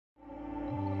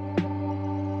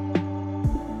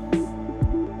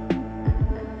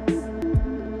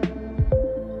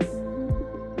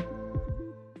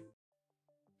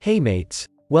Hey mates,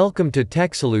 welcome to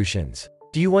Tech Solutions.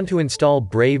 Do you want to install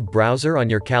Brave browser on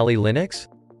your Kali Linux?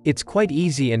 It's quite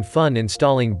easy and fun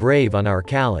installing Brave on our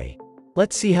Kali.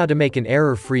 Let's see how to make an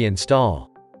error-free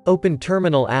install. Open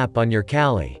Terminal app on your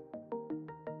Kali.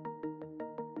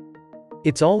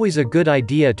 It's always a good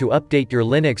idea to update your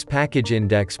Linux package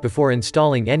index before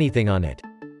installing anything on it.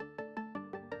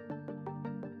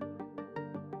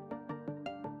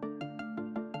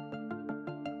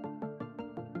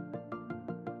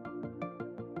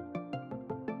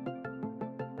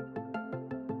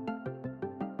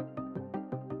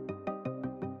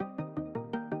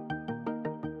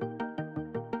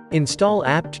 Install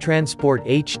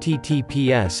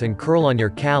apt-transport-https and curl on your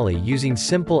Kali using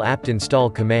simple apt install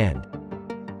command.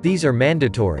 These are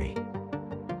mandatory.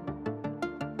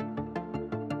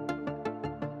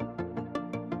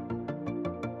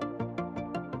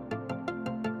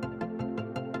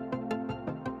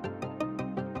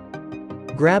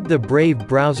 Grab the Brave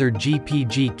browser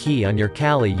GPG key on your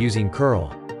Kali using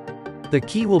curl. The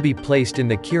key will be placed in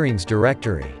the keyrings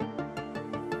directory.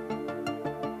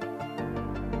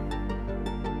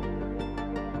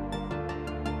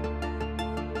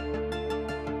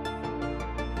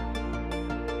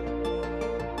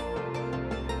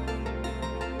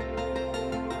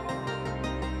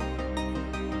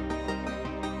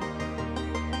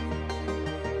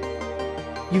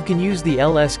 You can use the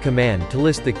ls command to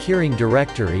list the keyring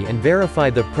directory and verify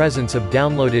the presence of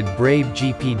downloaded Brave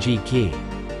GPG key.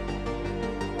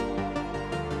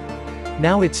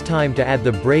 Now it's time to add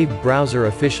the Brave browser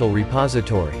official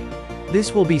repository.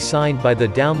 This will be signed by the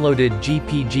downloaded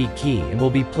GPG key and will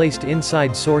be placed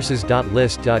inside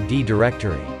sources.list.d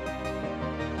directory.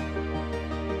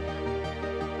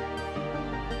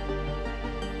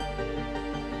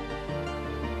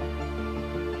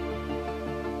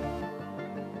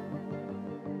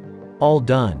 All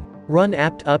done. Run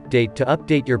apt update to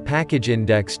update your package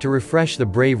index to refresh the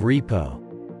Brave repo.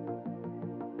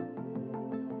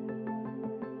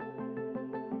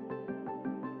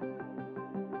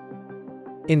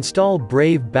 Install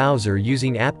Brave browser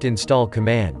using apt install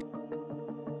command.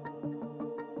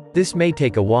 This may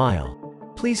take a while.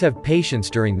 Please have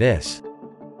patience during this.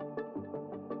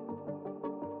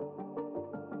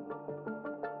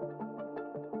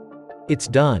 It's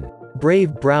done.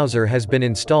 Brave browser has been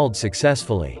installed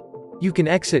successfully. You can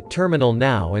exit terminal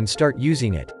now and start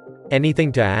using it.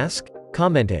 Anything to ask?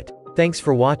 Comment it. Thanks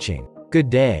for watching. Good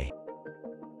day.